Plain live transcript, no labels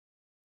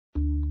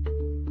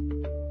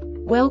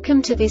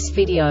Welcome to this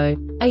video.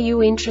 Are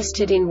you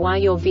interested in why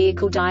your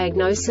vehicle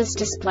diagnosis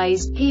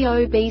displays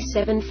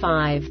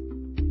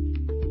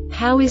P0B75?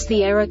 How is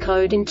the error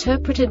code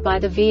interpreted by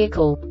the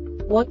vehicle?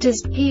 What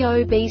does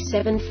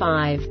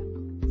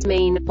P0B75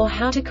 mean, or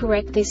how to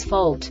correct this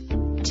fault?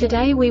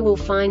 Today we will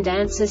find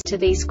answers to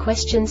these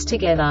questions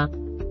together.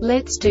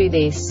 Let's do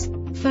this.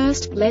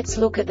 First, let's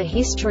look at the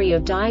history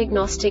of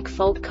diagnostic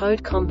fault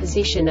code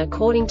composition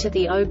according to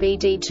the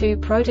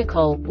OBD2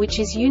 protocol, which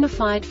is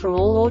unified for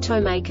all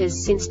automakers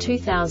since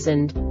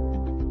 2000.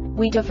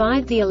 We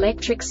divide the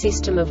electric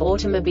system of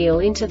automobile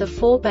into the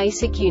four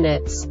basic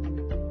units: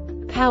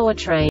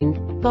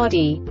 powertrain,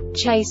 body,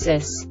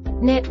 chassis,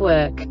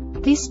 network.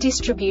 This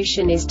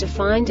distribution is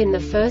defined in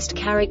the first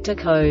character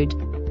code.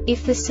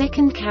 If the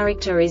second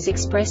character is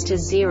expressed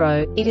as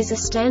 0, it is a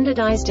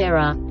standardized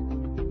error.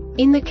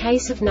 In the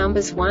case of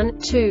numbers 1,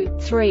 2,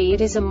 3,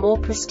 it is a more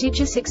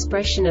prestigious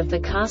expression of the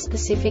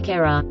car-specific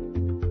error.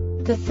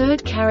 The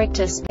third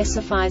character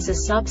specifies a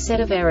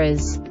subset of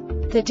errors.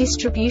 The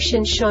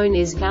distribution shown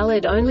is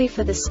valid only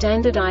for the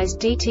standardized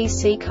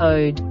DTC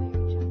code.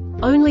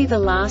 Only the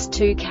last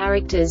two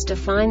characters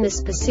define the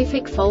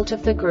specific fault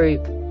of the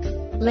group.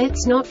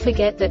 Let's not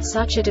forget that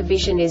such a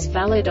division is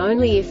valid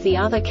only if the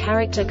other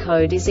character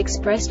code is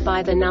expressed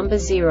by the number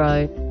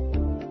 0.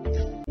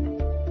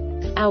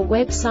 Our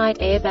website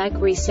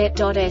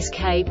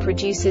airbagreset.sk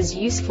produces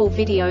useful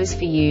videos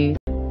for you.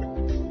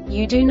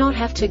 You do not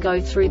have to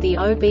go through the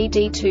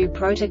OBD2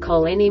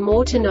 protocol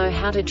anymore to know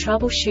how to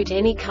troubleshoot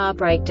any car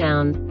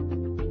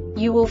breakdown.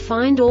 You will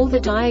find all the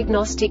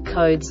diagnostic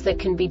codes that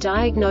can be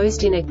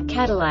diagnosed in a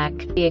Cadillac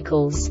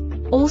vehicles.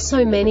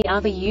 Also many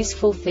other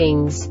useful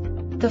things.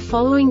 The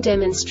following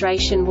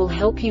demonstration will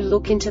help you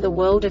look into the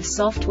world of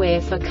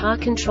software for car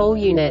control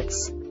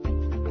units.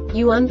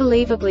 You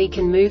unbelievably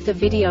can move the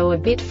video a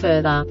bit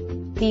further.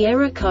 The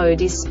error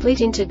code is split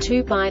into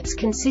 2 bytes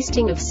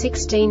consisting of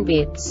 16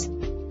 bits.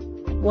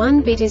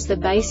 1 bit is the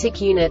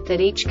basic unit that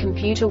each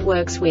computer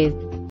works with.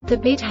 The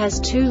bit has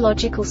 2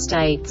 logical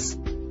states: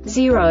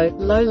 0,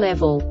 low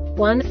level,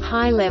 1,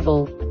 high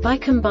level. By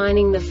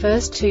combining the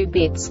first 2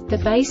 bits, the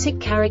basic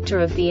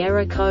character of the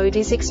error code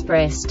is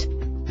expressed.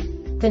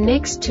 The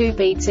next 2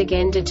 beats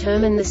again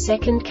determine the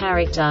second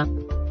character.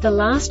 The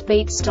last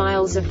beat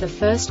styles of the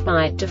first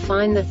byte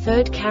define the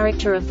third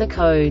character of the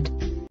code.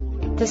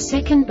 The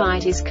second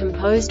byte is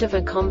composed of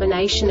a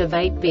combination of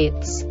 8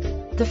 bits.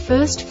 The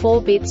first 4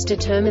 bits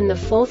determine the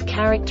fourth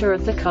character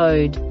of the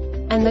code.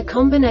 And the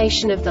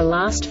combination of the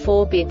last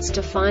 4 bits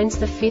defines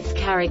the fifth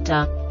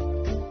character.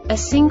 A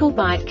single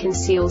byte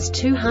conceals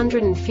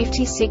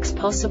 256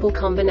 possible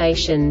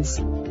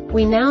combinations.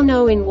 We now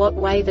know in what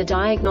way the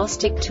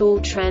diagnostic tool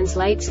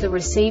translates the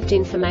received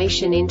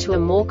information into a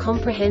more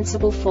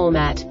comprehensible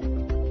format.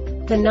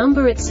 The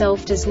number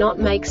itself does not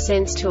make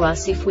sense to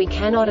us if we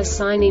cannot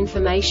assign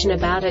information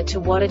about it to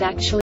what it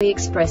actually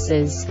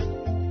expresses.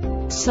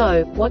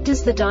 So, what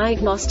does the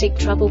Diagnostic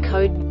Trouble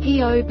Code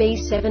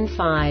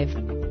P0B75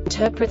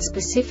 interpret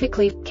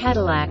specifically for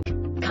Cadillac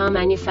car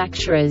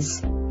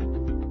manufacturers?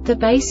 The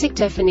basic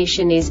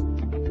definition is: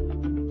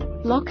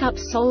 lock-up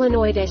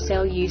solenoid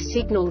SLU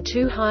signal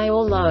too high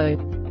or low.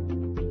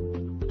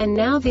 And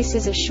now this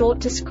is a short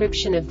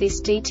description of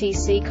this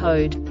DTC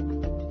code.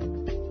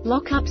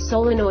 Lock-up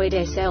solenoid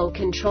SL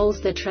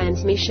controls the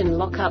transmission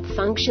lock-up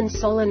function.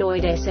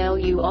 Solenoid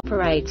SLU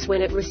operates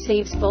when it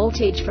receives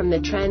voltage from the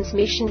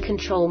transmission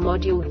control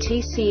module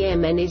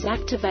TCM and is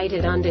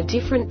activated under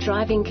different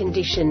driving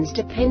conditions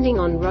depending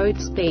on road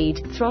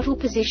speed, throttle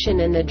position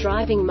and the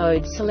driving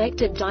mode.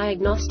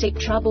 Selected.Diagnostic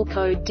Trouble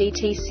Code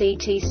DTC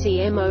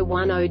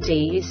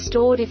TCM010D is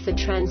stored if the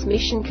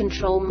transmission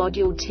control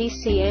module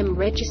TCM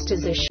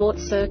registers a short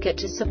circuit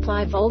to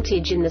supply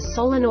voltage in the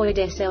solenoid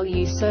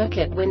SLU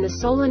circuit when the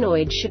solenoid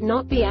should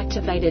not be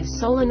activated.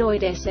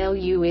 Solenoid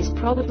SLU is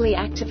probably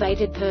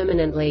activated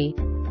permanently.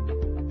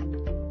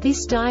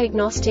 This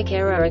diagnostic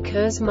error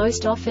occurs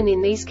most often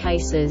in these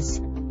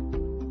cases: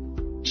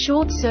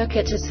 short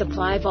circuit to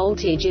supply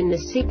voltage in the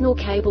signal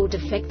cable,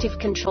 defective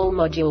control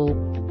module.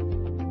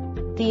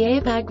 The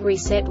Airbag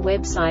Reset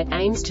website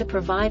aims to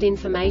provide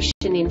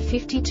information in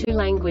 52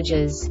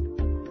 languages.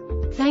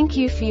 Thank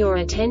you for your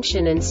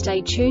attention and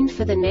stay tuned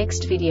for the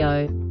next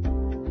video.